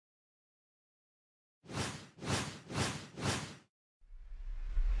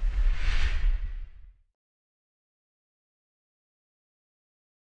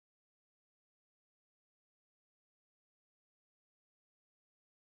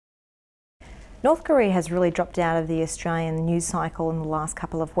North Korea has really dropped out of the Australian news cycle in the last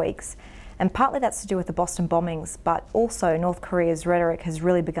couple of weeks, and partly that's to do with the Boston bombings, but also North Korea's rhetoric has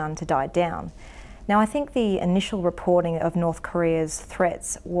really begun to die down. Now, I think the initial reporting of North Korea's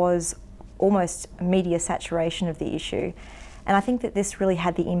threats was almost media saturation of the issue, and I think that this really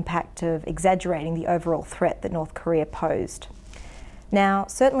had the impact of exaggerating the overall threat that North Korea posed. Now,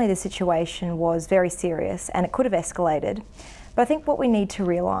 certainly the situation was very serious and it could have escalated, but I think what we need to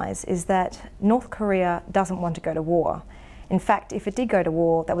realise is that North Korea doesn't want to go to war. In fact, if it did go to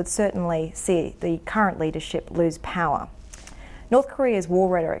war, that would certainly see the current leadership lose power. North Korea's war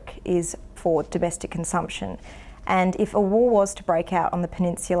rhetoric is for domestic consumption, and if a war was to break out on the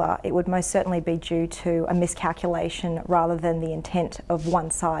peninsula, it would most certainly be due to a miscalculation rather than the intent of one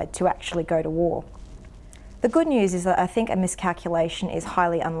side to actually go to war. The good news is that I think a miscalculation is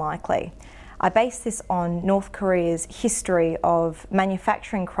highly unlikely. I base this on North Korea's history of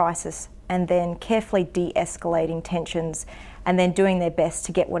manufacturing crisis and then carefully de-escalating tensions and then doing their best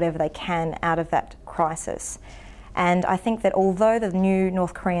to get whatever they can out of that crisis. And I think that although the new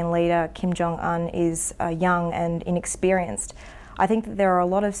North Korean leader, Kim Jong-Un, is young and inexperienced, I think that there are a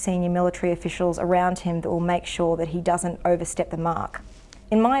lot of senior military officials around him that will make sure that he doesn't overstep the mark.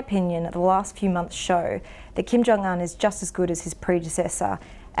 In my opinion, the last few months show that Kim Jong-un is just as good as his predecessor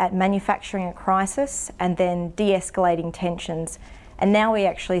at manufacturing a crisis and then de-escalating tensions. And now we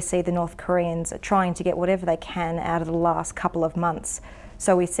actually see the North Koreans trying to get whatever they can out of the last couple of months.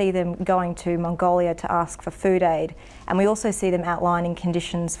 So we see them going to Mongolia to ask for food aid, and we also see them outlining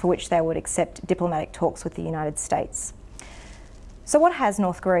conditions for which they would accept diplomatic talks with the United States. So what has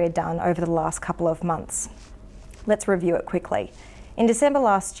North Korea done over the last couple of months? Let's review it quickly. In December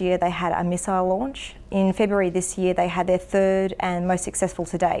last year, they had a missile launch. In February this year, they had their third and most successful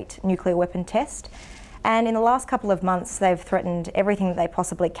to date nuclear weapon test. And in the last couple of months, they've threatened everything that they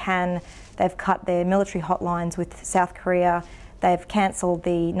possibly can. They've cut their military hotlines with South Korea. They've cancelled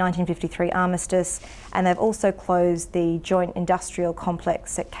the 1953 armistice, and they've also closed the joint industrial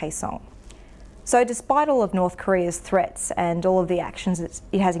complex at Kaesong. So despite all of North Korea's threats and all of the actions that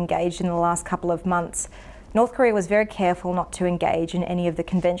it has engaged in the last couple of months, North Korea was very careful not to engage in any of the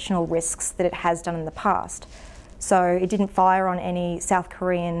conventional risks that it has done in the past. So it didn't fire on any South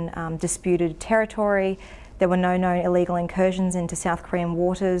Korean disputed territory, there were no known illegal incursions into South Korean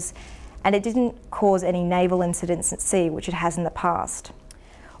waters, and it didn't cause any naval incidents at sea, which it has in the past.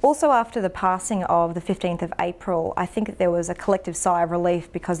 Also, after the passing of the 15th of April, I think that there was a collective sigh of relief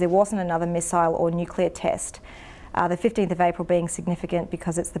because there wasn't another missile or nuclear test. The 15th of April being significant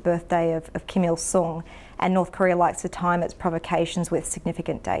because it's the birthday of Kim Il-sung, and North Korea likes to time its provocations with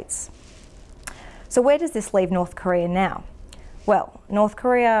significant dates. So where does this leave North Korea now? Well, North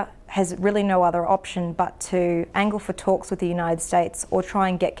Korea has really no other option but to angle for talks with the United States or try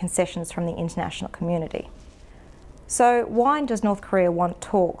and get concessions from the international community. So why does North Korea want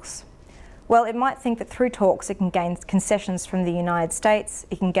talks? Well, it might think that through talks it can gain concessions from the United States,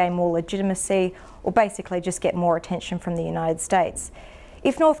 it can gain more legitimacy, or basically just get more attention from the United States.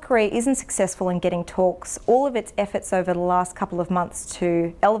 If North Korea isn't successful in getting talks, all of its efforts over the last couple of months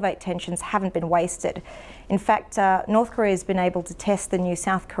to elevate tensions haven't been wasted. In fact, North Korea has been able to test the new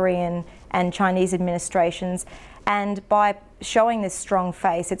South Korean and Chinese administrations, and by showing this strong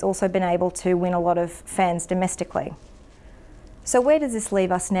face, it's also been able to win a lot of fans domestically. So where does this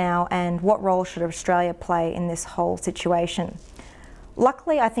leave us now, and what role should Australia play in this whole situation?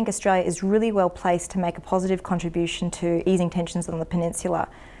 Luckily, I think Australia is really well placed to make a positive contribution to easing tensions on the peninsula.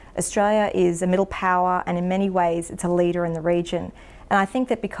 Australia is a middle power, and in many ways it's a leader in the region. And I think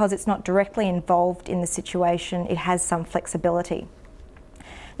that because it's not directly involved in the situation, it has some flexibility.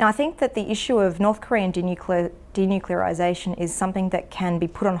 Now, I think that the issue of North Korean denuclearisation is something that can be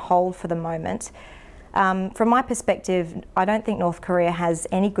put on hold for the moment. From my perspective, I don't think North Korea has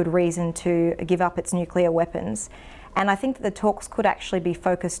any good reason to give up its nuclear weapons, and I think that the talks could actually be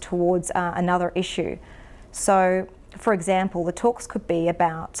focused towards another issue. So, for example, the talks could be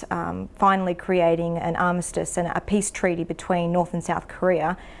about finally creating an armistice and a peace treaty between North and South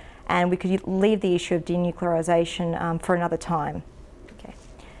Korea, and we could leave the issue of denuclearisation for another time. Okay.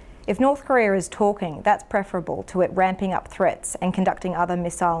 If North Korea is talking, that's preferable to it ramping up threats and conducting other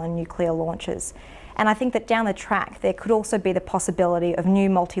missile and nuclear launches. And I think that down the track there could also be the possibility of new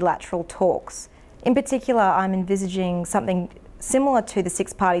multilateral talks. In particular, I'm envisaging something similar to the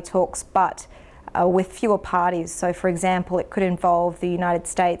six-party talks, but with fewer parties. So for example, it could involve the United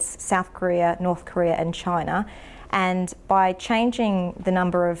States, South Korea, North Korea and China. And by changing the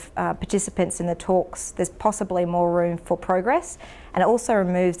number of participants in the talks, there's possibly more room for progress, and it also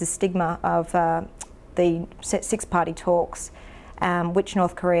removes the stigma of the six-party talks. which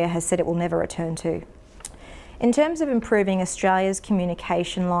North Korea has said it will never return to. In terms of improving Australia's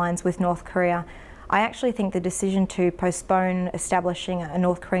communication lines with North Korea, I actually think the decision to postpone establishing a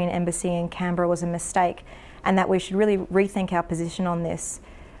North Korean embassy in Canberra was a mistake, and that we should really rethink our position on this.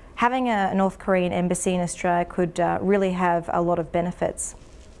 Having a North Korean embassy in Australia could really have a lot of benefits.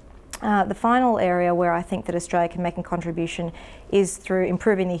 The final area where I think that Australia can make a contribution is through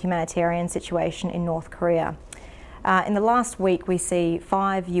improving the humanitarian situation in North Korea. In the last week, we see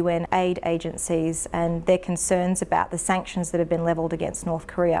 5 UN aid agencies and their concerns about the sanctions that have been levelled against North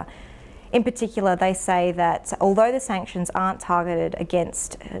Korea. In particular, they say that although the sanctions aren't targeted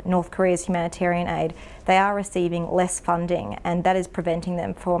against North Korea's humanitarian aid, they are receiving less funding, and that is preventing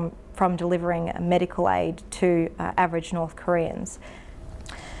them from delivering medical aid to average North Koreans.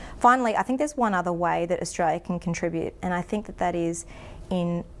 Finally, I think there's one other way that Australia can contribute, and I think that that is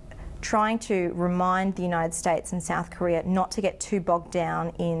in trying to remind the United States and South Korea not to get too bogged down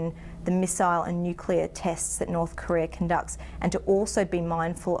in the missile and nuclear tests that North Korea conducts, and to also be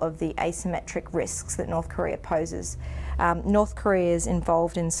mindful of the asymmetric risks that North Korea poses. North Korea is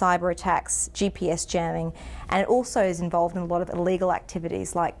involved in cyber attacks, GPS jamming, and it also is involved in a lot of illegal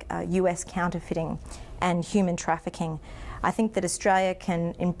activities like US counterfeiting and human trafficking. I think that Australia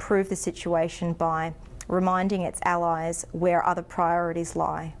can improve the situation by reminding its allies where other priorities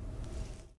lie.